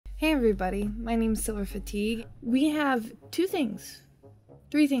Hey everybody, my name's Silver Fatigue. We have three things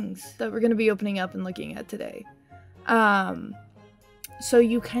that we're going to be opening up and looking at today. So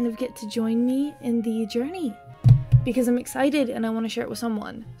you kind of get to join me in the journey because I'm excited and I want to share it with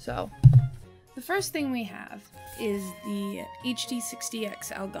someone. So the first thing we have is the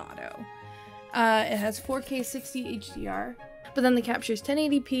HD60X Elgato. It has 4K 60 HDR, but then the capture is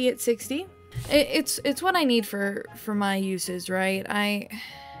 1080p at 60. It's what I need for my uses, right?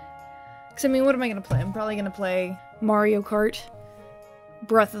 Because I mean, what am I going to play? I'm probably going to play Mario Kart,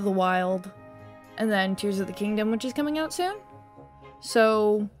 Breath of the Wild, and then Tears of the Kingdom, which is coming out soon.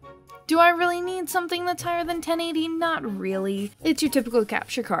 So, do I really need something that's higher than 1080? Not really. It's your typical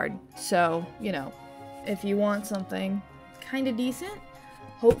capture card. So, you know, if you want something kind of decent,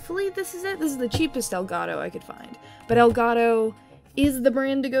 hopefully this is it. This is the cheapest Elgato I could find. But Elgato is the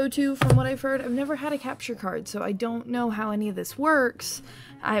brand to go to from what I've heard. I've never had a capture card, so I don't know how any of this works.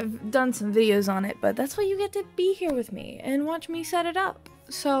 I've done some videos on it, but that's why you get to be here with me and watch me set it up.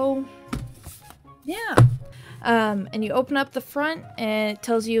 So, yeah. And you open up the front and it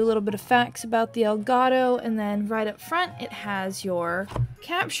tells you a little bit of facts about the Elgato, and then right up front it has your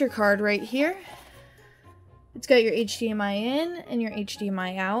capture card right here. It's got your HDMI in and your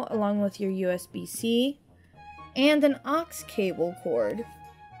HDMI out, along with your USB-C and an aux cable cord.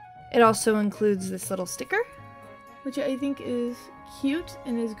 It also includes this little sticker, which I think is cute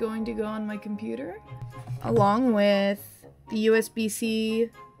and is going to go on my computer, along with the USB-C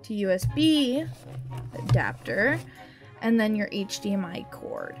to USB adapter, and then your HDMI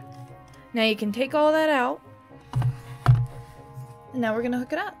cord. Now you can take all that out, and now we're gonna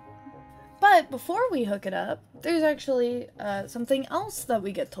hook it up. But before we hook it up, there's actually something else that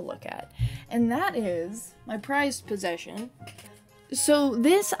we get to look at, and that is my prized possession. So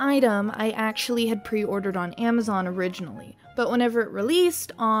this item I actually had pre-ordered on Amazon originally, but whenever it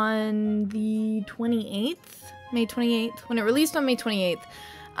released on the 28th, May 28th, when it released on May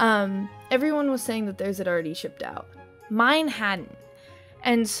 28th, everyone was saying that theirs had already shipped out. Mine hadn't.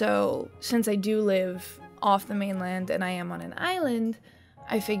 And so, since I do live off the mainland and I am on an island,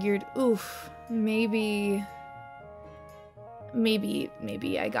 I figured, oof, maybe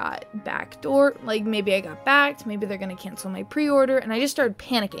I got backdoor, like maybe I got backed, maybe they're gonna cancel my pre-order, and I just started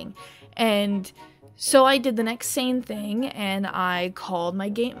panicking. And so I did the next sane thing, and I called my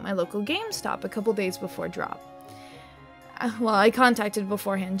local GameStop a couple days before drop. Well, I contacted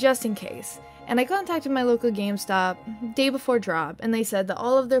beforehand just in case. And I contacted my local GameStop day before drop, and they said that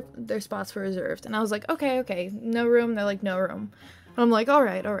all of their spots were reserved. And I was like, okay, no room. They're like, no room. And I'm like, all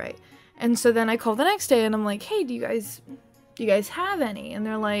right. And so then I called the next day and I'm like, hey, do you guys have any? And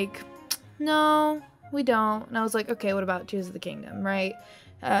they're like, no, we don't. And I was like, okay, what about Tears of the Kingdom, right?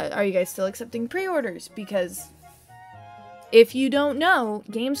 Are you guys still accepting pre-orders? Because if you don't know,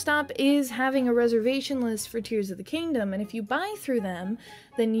 GameStop is having a reservation list for Tears of the Kingdom, and if you buy through them,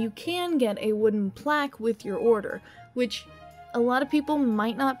 then you can get a wooden plaque with your order, which a lot of people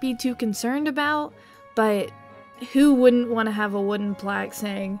might not be too concerned about, but who wouldn't want to have a wooden plaque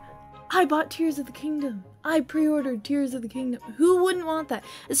saying, I bought Tears of the Kingdom, I pre-ordered Tears of the Kingdom? Who wouldn't want that?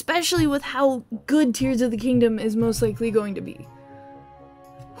 Especially with how good Tears of the Kingdom is most likely going to be.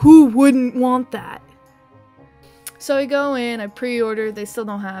 Who wouldn't want that? So I go in, I pre-order, they still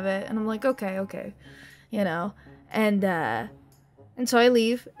don't have it, and I'm like, okay, you know, and so I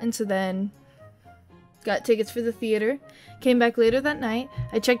leave, and so then got tickets for the theater, came back later that night,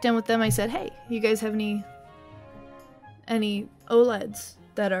 I checked in with them, I said, hey, you guys have any OLEDs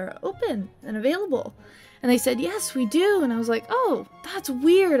that are open and available? And they said, yes, we do. And I was like, oh, that's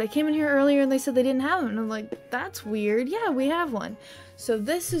weird. I came in here earlier and they said they didn't have them. And I'm like, that's weird. Yeah, we have one. So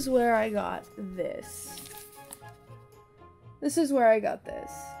this is where I got this. This is where I got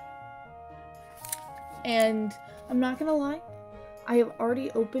this. And I'm not gonna lie, I have already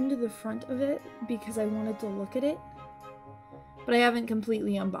opened the front of it because I wanted to look at it, but I haven't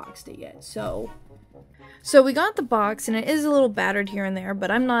completely unboxed it yet. So we got the box, and it is a little battered here and there, but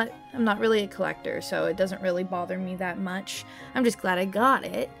I'm not really a collector, so it doesn't really bother me that much. I'm just glad I got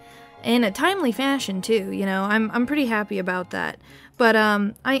it. In a timely fashion too, you know, I'm pretty happy about that. But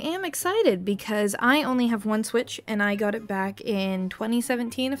I am excited because I only have one Switch, and I got it back in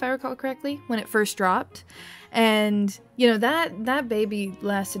 2017, if I recall correctly, when it first dropped. And, you know, that baby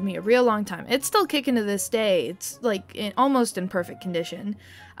lasted me a real long time. It's still kicking to this day. It's like almost in perfect condition.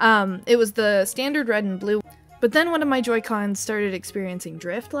 It was the standard red and blue, but then one of my Joy-Cons started experiencing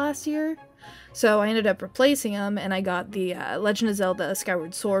drift last year. So I ended up replacing them, and I got the Legend of Zelda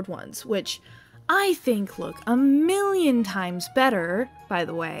Skyward Sword ones, which I think look a million times better, by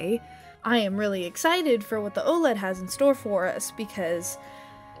the way. I am really excited for what the OLED has in store for us, because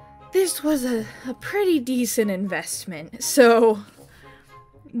this was a pretty decent investment. So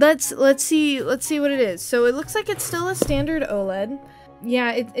let's see what it is. So it looks like it's still a standard OLED.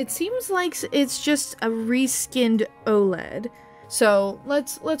 Yeah, it seems like it's just a reskinned OLED. So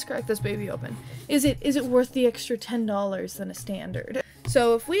let's crack this baby open. Is it worth the extra $10 than a standard?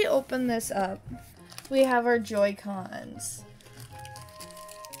 So if we open this up, we have our Joy-Cons.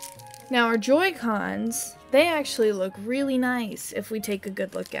 Now our Joy-Cons, they actually look really nice if we take a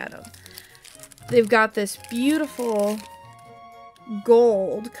good look at them. They've got this beautiful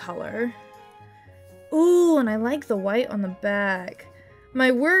gold color. Ooh, and I like the white on the back.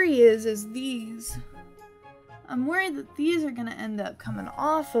 My worry is these. I'm worried that these are gonna end up coming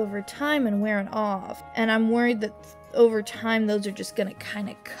off over time and wearing off. And I'm worried that over time those are just gonna kind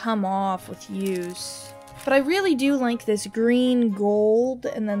of come off with use. But I really do like this green gold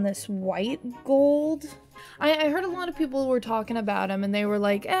and then this white gold. I heard a lot of people were talking about them and they were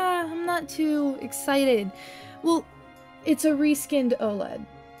like, I'm not too excited. Well, it's a reskinned OLED.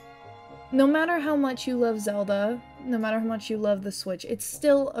 No matter how much you love Zelda, no matter how much you love the Switch, it's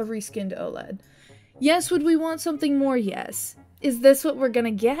still a reskinned OLED. Yes, would we want something more? Yes. Is this what we're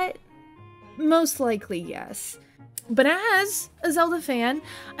gonna get? Most likely, yes. But as a Zelda fan,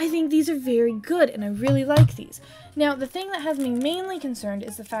 I think these are very good, and I really like these. Now, the thing that has me mainly concerned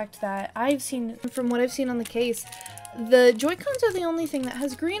is the fact that from what I've seen on the case, the Joy-Cons are the only thing that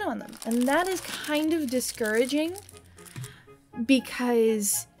has green on them. And that is kind of discouraging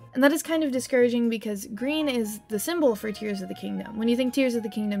because green is the symbol for Tears of the Kingdom. When you think Tears of the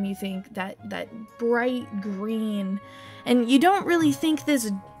Kingdom, you think that bright green, and you don't really think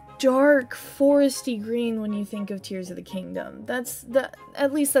this dark foresty green when you think of Tears of the Kingdom.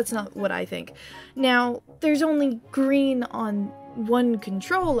 At least that's not what I think. Now, there's only green on one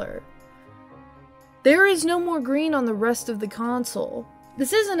controller. There is no more green on the rest of the console.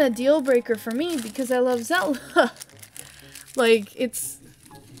 This isn't a deal breaker for me because I love Zelda. Like, it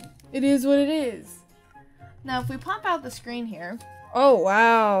is what it is. Now, if we pop out the screen here, oh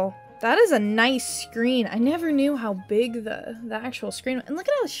wow. That is a nice screen. I never knew how big the actual screen was. And look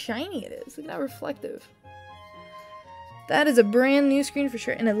at how shiny it is. Look at how reflective. That is a brand new screen for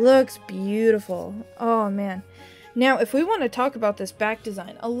sure. And it looks beautiful. Oh, man. Now, if we want to talk about this back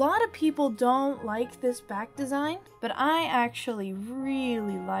design, a lot of people don't like this back design, but I actually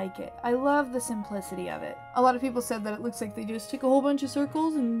really like it. I love the simplicity of it. A lot of people said that it looks like they just took a whole bunch of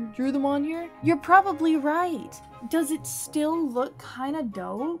circles and drew them on here. You're probably right. Does it still look kind of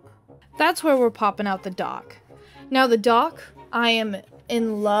dope? That's where we're popping out the dock. Now the dock, I am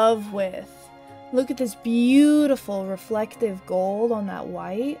in love with. Look at this beautiful reflective gold on that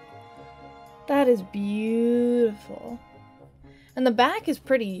white. That is beautiful. And the back is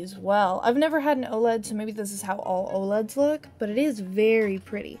pretty as well. I've never had an OLED, so maybe this is how all OLEDs look, but it is very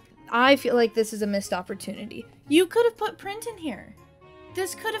pretty. I feel like this is a missed opportunity. You could have put print in here.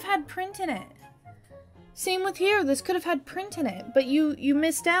 This could have had print in it. Same with here, this could have had print in it, but you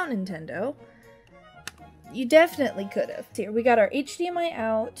missed out, Nintendo. You definitely could have. Here, we got our HDMI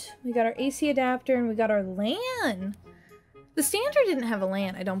out, we got our AC adapter, and we got our LAN. The standard didn't have a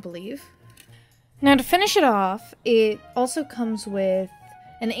LAN, I don't believe. Now to finish it off, it also comes with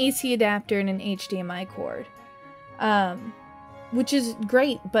an AC adapter and an HDMI cord. Which is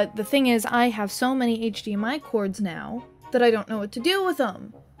great, but the thing is, I have so many HDMI cords now that I don't know what to do with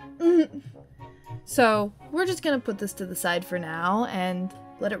them. So, we're just gonna put this to the side for now and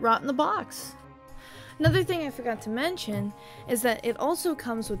let it rot in the box. Another thing I forgot to mention is that it also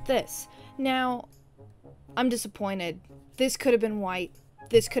comes with this. Now, I'm disappointed. This could have been white.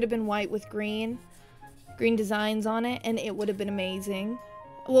 This could have been white with green designs on it, and it would have been amazing.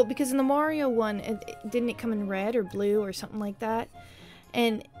 Well, because in the Mario one, didn't it come in red or blue or something like that?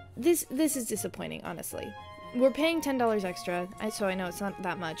 And this is disappointing, honestly. We're paying $10 extra, so I know it's not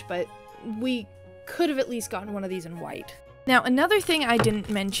that much, but we could have at least gotten one of these in white. Now, another thing I didn't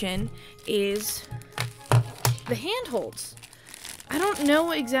mention is the handholds. I don't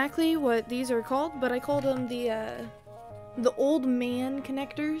know exactly what these are called, but I called them the old man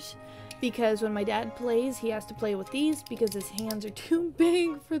connectors, because when my dad plays, he has to play with these because his hands are too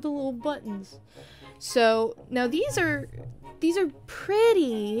big for the little buttons. So, now these are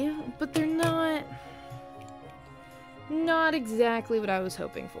pretty, but they're not exactly what I was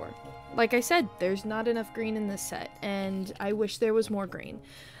hoping for. Like I said, there's not enough green in this set, and I wish there was more green.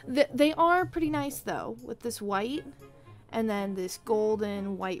 They are pretty nice, though, with this white, and then this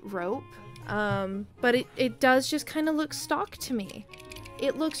golden white rope. But it does just kind of look stock to me.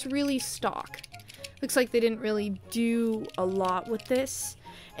 It looks really stock. Looks like they didn't really do a lot with this,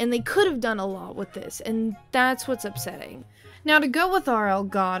 and they could have done a lot with this, and that's what's upsetting. Now to go with our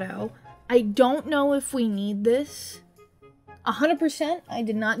Elgato, I don't know if we need this. 100%, I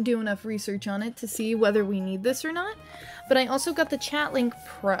did not do enough research on it to see whether we need this or not. But I also got the ChatLink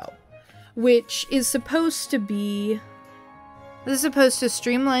Pro, which is supposed to be... This is supposed to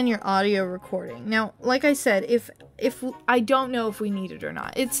streamline your audio recording. Now, like I said, if I don't know if we need it or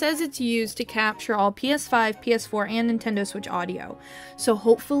not. It says it's used to capture all PS5, PS4, and Nintendo Switch audio. So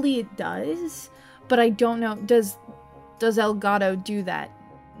hopefully it does, but I don't know. Does Elgato do that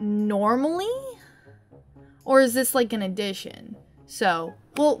normally? Or is this like an addition? So,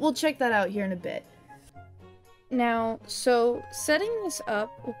 we'll check that out here in a bit. Now, so setting this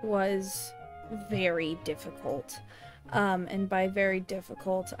up was very difficult. And by very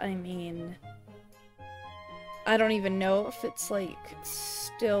difficult, I mean, I don't even know if it's, like,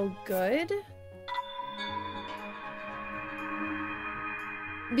 still good.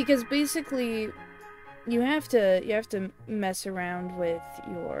 Because basically, you have to mess around with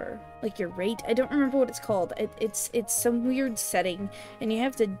your, like, your rate. I don't remember what it's called. It's some weird setting, and you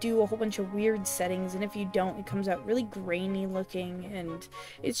have to do a whole bunch of weird settings, and if you don't, it comes out really grainy looking, and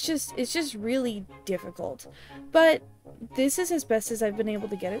it's just really difficult. But this is as best as I've been able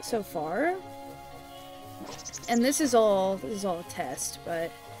to get it so far. And this is all a test,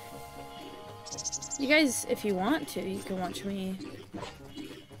 but you guys, if you want to, you can watch me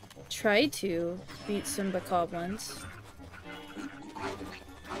try to beat some bokoblins.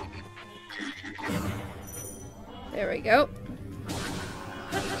 There we go.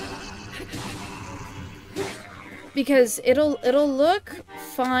 Because it'll look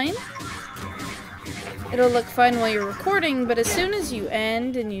fine. It'll look fine while you're recording, but as soon as you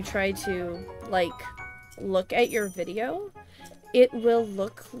end and you try to, like, look at your video, it will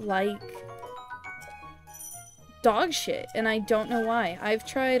look like dog shit, and I don't know why. I've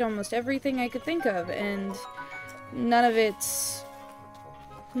tried almost everything I could think of, and none of it's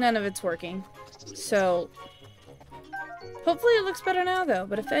working. So, hopefully it looks better now, though.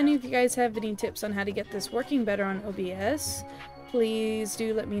 But if any of you guys have any tips on how to get this working better on OBS, please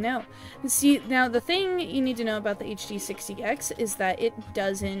do let me know. See, now the thing you need to know about the HD60X is that it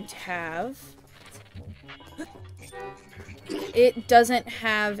doesn't have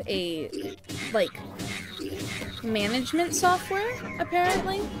a, like, management software,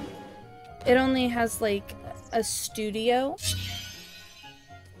 apparently. It only has, like, a studio.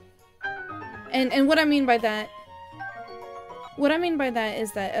 And what I mean by that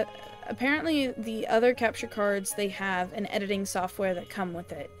is that apparently the other capture cards, they have an editing software that come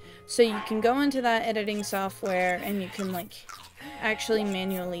with it. So you can go into that editing software and you can, like, actually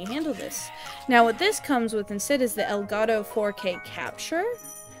manually handle this. Now what this comes with instead is the Elgato 4K capture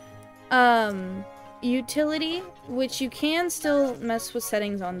utility, which you can still mess with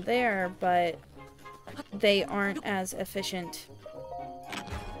settings on there, but they aren't as efficient.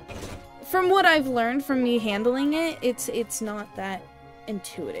 From what I've learned from me handling it, it's not that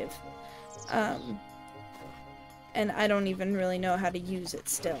intuitive. And I don't even really know how to use it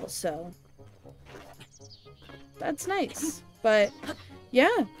still, so that's nice. But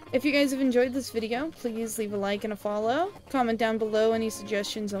yeah, if you guys have enjoyed this video, please leave a like and a follow. Comment down below any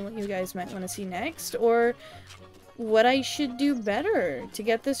suggestions on what you guys might want to see next, or what I should do better to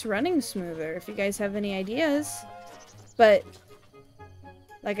get this running smoother, if you guys have any ideas. But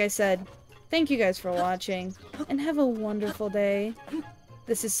like I said, thank you guys for watching, and have a wonderful day.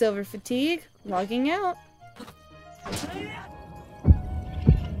 This is Silver Fatigue, logging out.